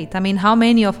like, oh, great. I mean, how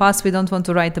many of us, we don't want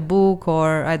to write a book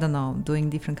or, I don't know, doing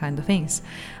different kind of things.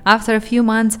 After a few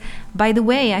months, by the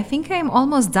way, I think I'm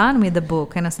almost done with the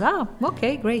book. And I said, oh,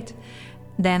 okay, great.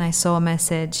 Then I saw a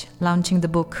message launching the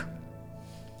book.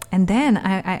 And then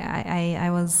I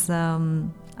was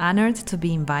honored to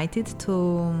be invited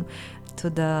to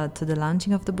the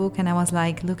launching of the book. And I was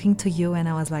like looking to you and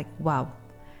I was like, wow.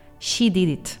 She did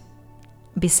it.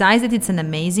 Besides that, it's an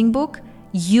amazing book.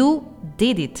 You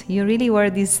did it. You really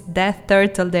were this death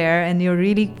turtle there, and you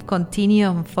really continue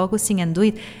on focusing and do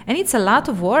it. And it's a lot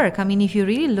of work. I mean, if you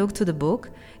really look to the book,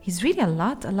 it's really a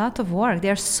lot of work.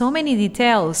 There are so many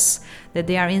details that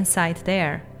they are inside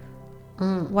there.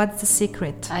 What's the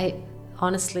secret?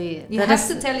 Honestly, you have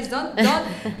to tell us. Don't.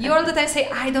 You all the time say,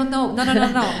 I don't know. No.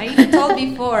 I even told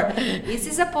before. This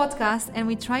is a podcast, and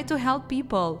we try to help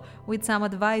people with some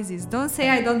advices. Don't say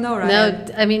I don't know, right?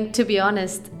 No, I mean, to be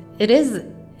honest, it is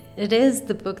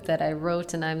the book that I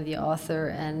wrote, and I'm the author,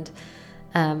 and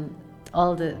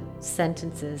all the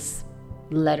sentences,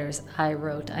 letters I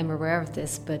wrote. I'm aware of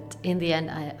this, but in the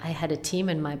end, I had a team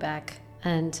in my back,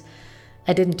 and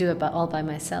I didn't do it all by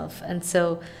myself, and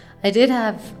so. I did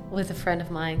have, with a friend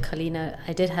of mine, Kalina,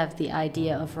 I did have the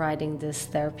idea of writing this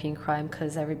Therapy in Crime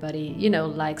because everybody,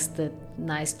 likes the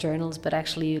nice journals, but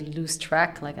actually you lose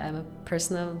track. Like I'm a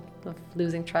person of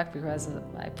losing track because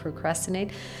I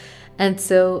procrastinate. And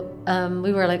so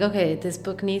we were like, okay, this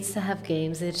book needs to have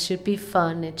games. It should be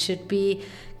fun. It should be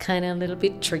kind of a little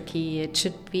bit tricky. It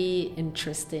should be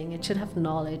interesting. It should have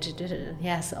knowledge.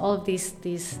 Yes, all of these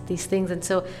things. And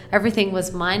so everything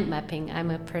was mind mapping.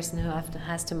 I'm a person who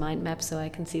has to mind map so I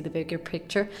can see the bigger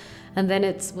picture. And then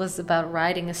it was about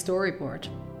writing a storyboard.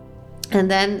 And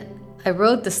then I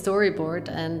wrote the storyboard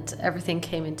and everything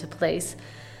came into place.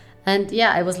 And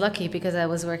yeah, I was lucky because I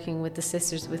was working with the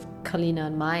sisters, with Kalina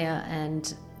and Maya,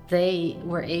 and they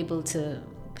were able to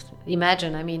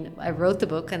imagine. I mean, I wrote the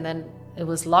book and then it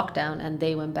was lockdown and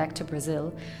they went back to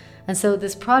Brazil. And so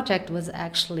this project was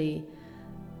actually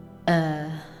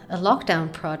a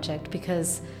lockdown project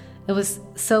because it was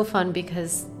so fun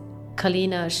because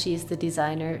Kalina, she's the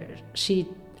designer.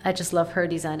 I just love her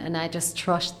design and I just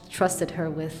trusted her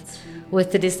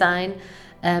with the design.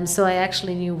 So I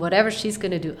actually knew whatever she's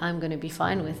going to do, I'm going to be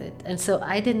fine with it. And so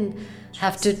I didn't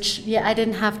have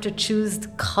to choose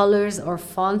colors or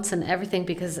fonts and everything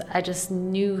because I just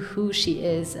knew who she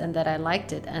is and that I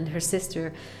liked it. And her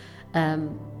sister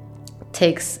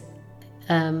takes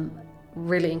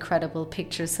really incredible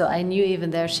pictures. So I knew even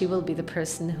there she will be the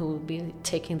person who will be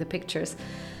taking the pictures.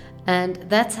 And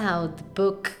that's how the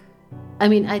book, I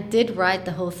mean, I did write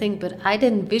the whole thing, but I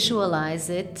didn't visualize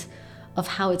it of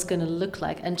how it's going to look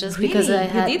like. And just really? Because I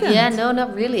had, you didn't? Yeah, no,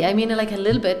 not really. I mean, like a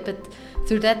little bit, but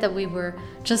through that we were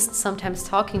just sometimes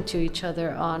talking to each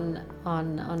other on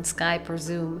Skype or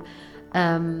Zoom.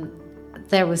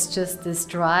 There was just this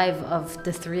drive of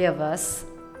the three of us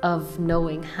of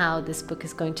knowing how this book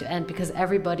is going to end, because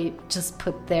everybody just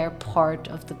put their part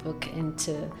of the book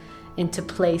into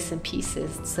place and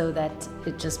pieces so that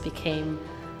it just became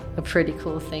a pretty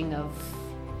cool thing of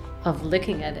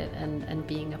looking at it and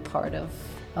being a part of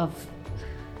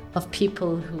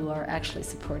people who are actually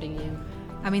supporting you.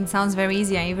 I mean, it sounds very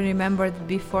easy. I even remembered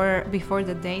before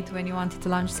the date when you wanted to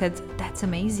launch, said, that's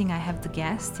amazing. I have the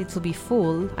guest. It will be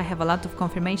full. I have a lot of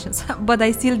confirmations, but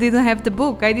I still didn't have the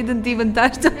book. I didn't even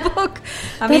touch the book.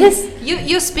 I mean,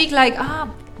 you speak like,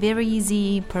 very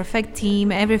easy, perfect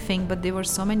team, everything, but there were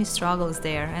so many struggles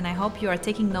there. And I hope you are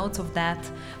taking notes of that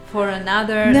for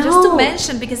another, just to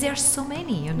mention, because there are so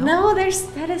many, you know. No,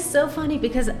 that is so funny,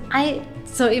 because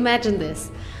so imagine this.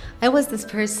 I was this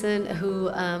person who,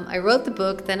 I wrote the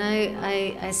book, then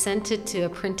I sent it to a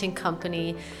printing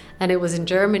company, and it was in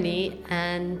Germany,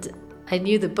 and I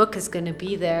knew the book is going to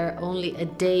be there only a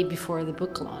day before the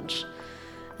book launch.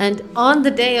 And on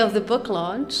the day of the book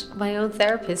launch, my own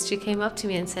therapist, she came up to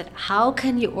me and said, how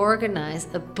can you organize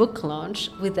a book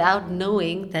launch without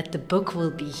knowing that the book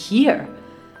will be here?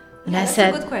 And I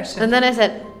said, that's a good question. And then I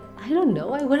said, I don't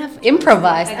know. I would have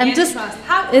improvised. I'm just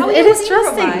how it is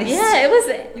trusting. Yeah, it was.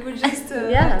 You were just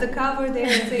have the cover there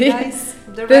and say, guys,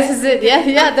 this is it.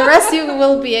 Yeah. The rest you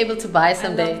will be able to buy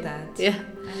someday. I love that. Yeah, I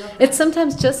love that. It's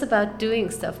sometimes just about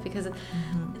doing stuff, because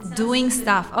doing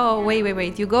stuff. Oh,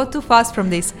 wait. You go too fast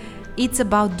from this. It's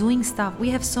about doing stuff.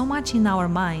 We have so much in our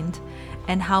mind,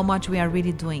 and how much we are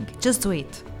really doing. Just do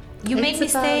it. You make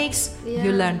mistakes.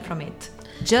 You learn from it.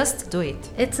 Just do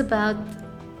it. It's about.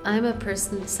 I'm a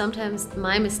person, sometimes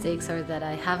my mistakes are that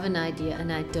I have an idea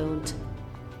and I don't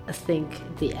think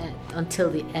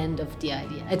until the end of the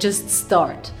idea. I just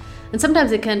start. And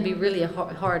sometimes it can be really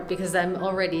hard, because I'm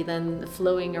already then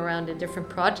flowing around in different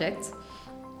projects.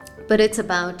 But it's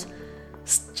about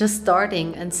just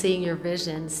starting and seeing your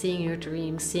vision, seeing your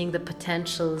dreams, seeing the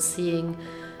potential, seeing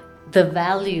the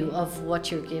value of what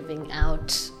you're giving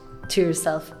out to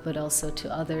yourself, but also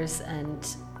to others,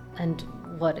 and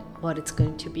what it's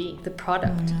going to be, the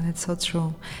product. That's so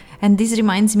true. And this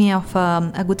reminds me of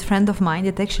a good friend of mine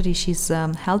that actually she's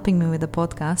helping me with the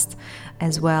podcast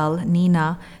as well,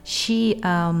 Nina. She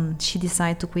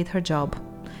decided to quit her job,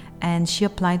 and she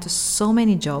applied to so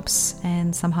many jobs,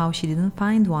 and somehow she didn't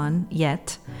find one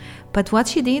yet. But what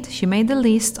she did, she made a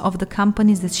list of the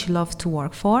companies that she loved to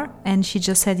work for, and she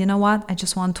just said, you know what, I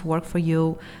just want to work for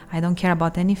you. I don't care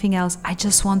about anything else. I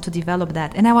just want to develop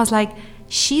that. And I was like,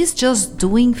 she's just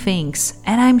doing things.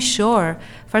 And I'm sure,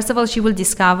 first of all, she will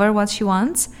discover what she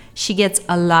wants. She gets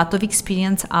a lot of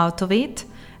experience out of it,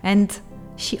 and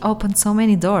she opened so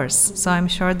many doors. So I'm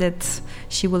sure that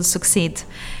she will succeed.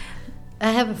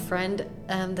 I have a friend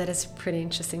that is pretty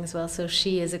interesting as well. So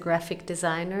she is a graphic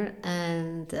designer,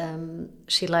 and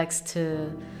she likes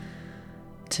to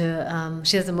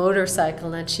she has a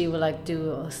motorcycle, and she will like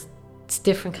do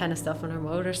different kind of stuff on her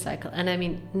motorcycle. And I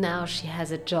mean, now she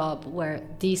has a job where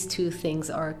these two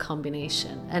things are a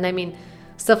combination. And I mean,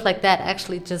 stuff like that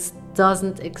actually just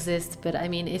doesn't exist. But I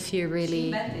mean, if you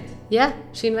really... She invented it. Yeah,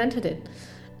 she invented it.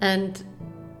 And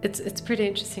it's pretty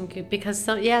interesting, because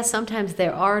sometimes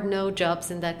there are no jobs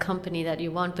in that company that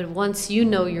you want, but once you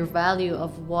know your value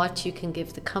of what you can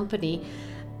give the company,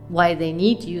 why they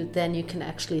need you, then you can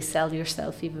actually sell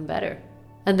yourself even better.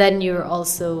 And then you're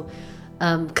also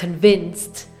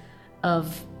convinced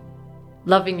of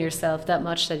loving yourself that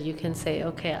much that you can say,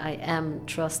 okay, I am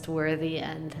trustworthy,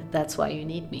 and that's why you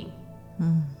need me.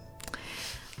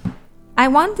 I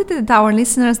wanted that our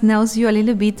listeners knows you a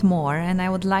little bit more, and I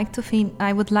would like to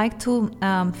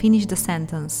finish the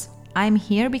sentence. I'm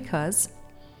here because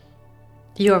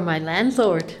you're my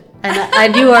landlord,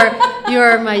 and you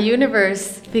are my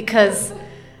universe. Because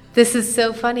this is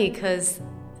so funny, because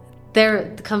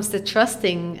there comes the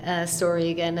trusting story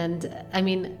again. And I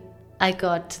mean, I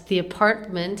got the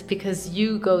apartment because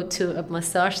you go to a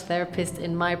massage therapist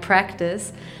in my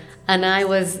practice. And I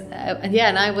was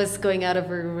going out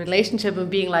of a relationship and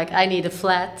being like, I need a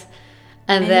flat,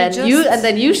 and then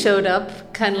you showed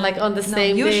up, kind of like on the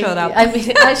same day. You showed up. I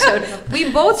mean, I showed up.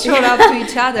 We both showed up to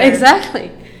each other.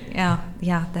 Exactly. Yeah,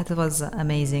 that was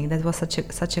amazing. That was such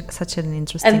an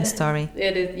interesting story.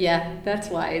 It is. Yeah, that's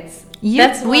why it's.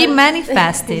 We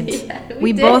manifested.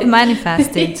 we both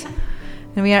manifested.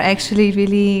 And we are actually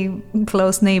really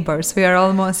close neighbors. We are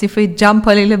almost, if we jump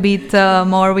a little bit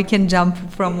more, we can jump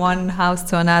from one house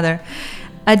to another.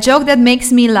 A joke that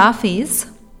makes me laugh is?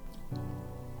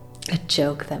 A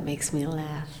joke that makes me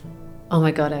laugh. Oh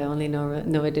my God, I only know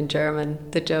it in German,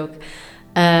 the joke.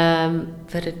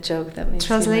 But a joke that makes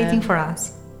Translating me laugh. for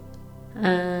us.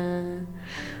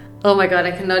 Oh my God,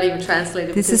 I cannot even translate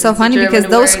it. This is so funny because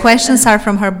those questions are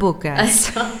from her book,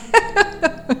 guys.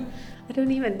 I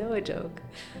don't even know a joke.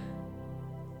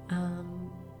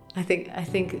 I think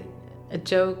a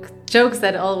jokes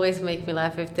that always make me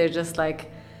laugh, if they're just like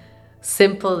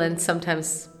simple and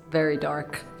sometimes very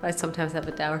dark. I sometimes have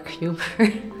a dark humor.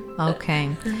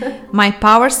 Okay. My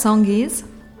power song is?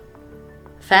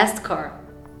 Fast car.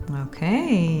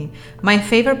 Okay. My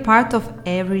favorite part of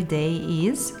every day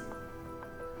is?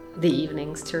 The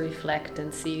evenings, to reflect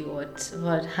and see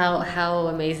how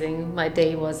amazing my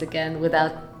day was again,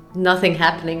 without nothing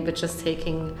happening, but just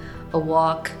taking a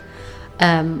walk,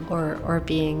 or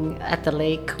being at the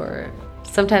lake, or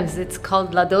sometimes it's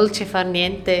called la dolce far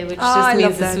niente, which just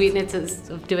means the sweetness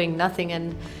of doing nothing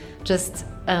and just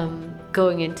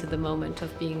going into the moment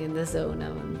of being in the zone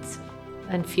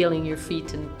and feeling your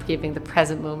feet and giving the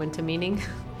present moment a meaning.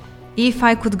 If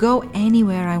I could go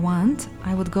anywhere I want,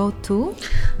 I would go to?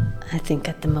 I think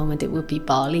at the moment it would be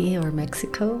Bali or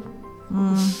Mexico.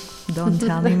 Don't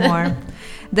tell me more.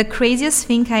 The craziest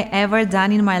thing I ever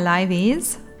done in my life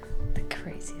is? The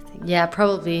crazy thing. Yeah,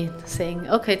 probably saying,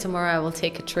 okay, tomorrow I will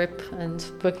take a trip and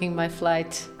booking my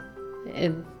flight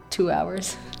in 2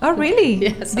 hours. Oh, really?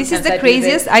 Yeah, this is the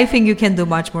craziest? I think you can do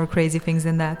much more crazy things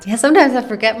than that. Yeah, sometimes I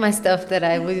forget my stuff that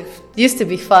used to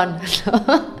be fun.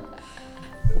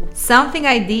 Something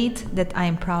I did that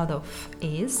I'm proud of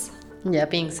is? Yeah,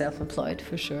 being self-employed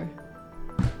for sure.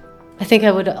 I think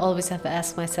I would always have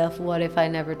asked myself, what if I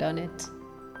never done it?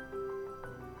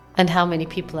 And how many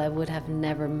people I would have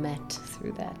never met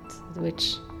through that,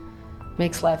 which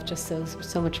makes life just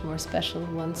so much more special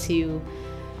once you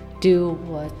do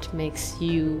what makes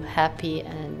you happy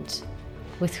and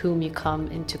with whom you come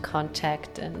into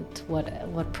contact, and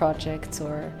what projects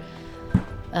or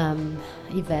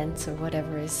events or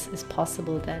whatever is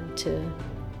possible then to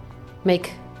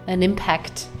make an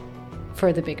impact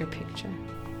for the bigger picture.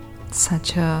 It's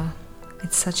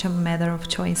such a matter of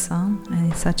choice, huh?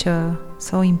 And it's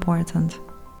so important.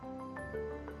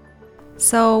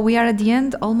 So we are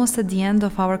almost at the end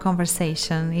of our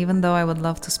conversation, even though I would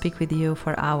love to speak with you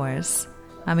for hours.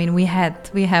 I mean, we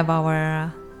have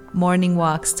our morning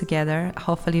walks together,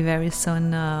 hopefully very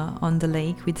soon on the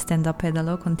lake with Stand Up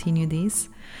Pedalo, continue this.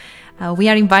 We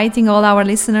are inviting all our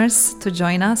listeners to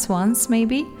join us once,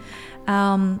 maybe.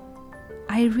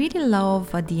 I really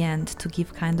love at the end to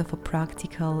give kind of a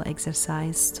practical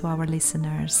exercise to our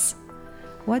listeners.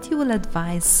 What you will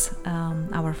advise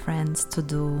our friends to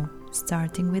do,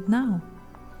 starting with now?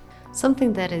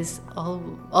 Something that is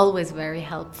always very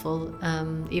helpful,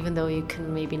 even though you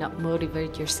can maybe not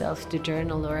motivate yourself to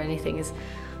journal or anything, is,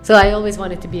 so I always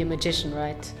wanted to be a magician,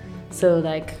 right? So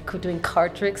like doing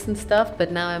card tricks and stuff,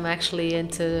 but now I'm actually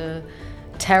into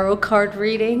tarot card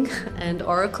reading and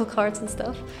oracle cards and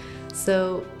stuff.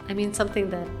 So, I mean, something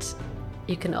that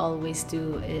you can always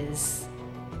do is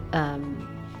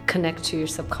connect to your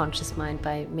subconscious mind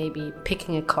by maybe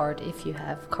picking a card if you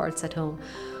have cards at home,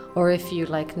 or if you're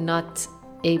like not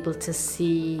able to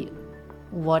see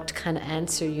what kind of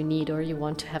answer you need or you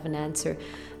want to have an answer,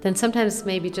 then sometimes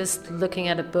maybe just looking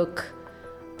at a book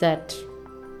that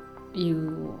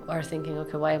you are thinking,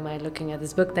 okay, why am I looking at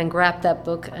this book? Then grab that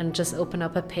book and just open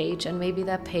up a page, and maybe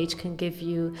that page can give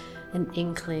you an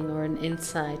inkling or an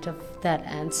insight of that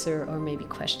answer, or maybe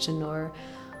question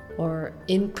or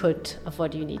input of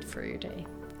what you need for your day.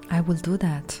 I will do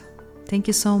that. Thank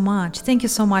you so much. Thank you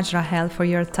so much, Rahel, for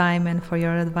your time and for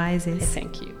your advices.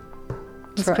 Thank you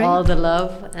for all the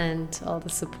love and all the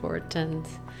support and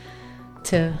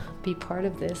to be part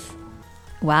of this.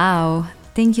 Wow.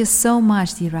 Thank you so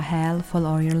much, dear Rahel, for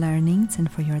all your learnings and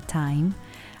for your time.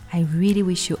 I really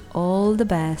wish you all the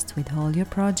best with all your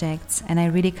projects, and I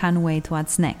really can't wait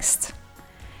what's next.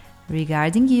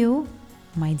 Regarding you,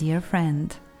 my dear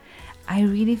friend, I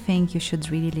really think you should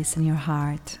really listen your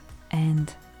heart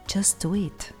and just do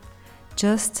it.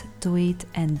 Just do it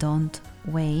and don't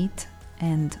wait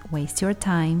and waste your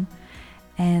time.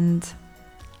 And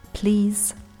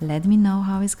please let me know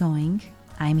how it's going.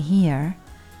 I'm here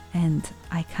and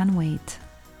I can't wait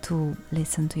to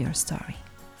listen to your story.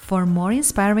 For more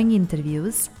inspiring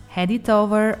interviews, head it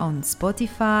over on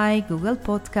Spotify, Google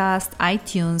Podcast,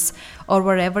 iTunes, or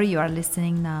wherever you are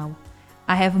listening now.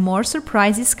 I have more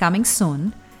surprises coming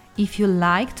soon. If you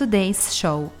like today's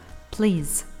show,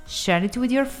 please share it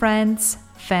with your friends,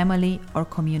 family, or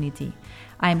community.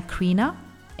 I'm Krina,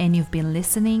 and you've been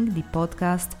listening to the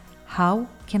podcast How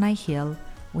Can I Heal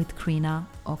with Krina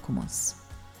Okumus.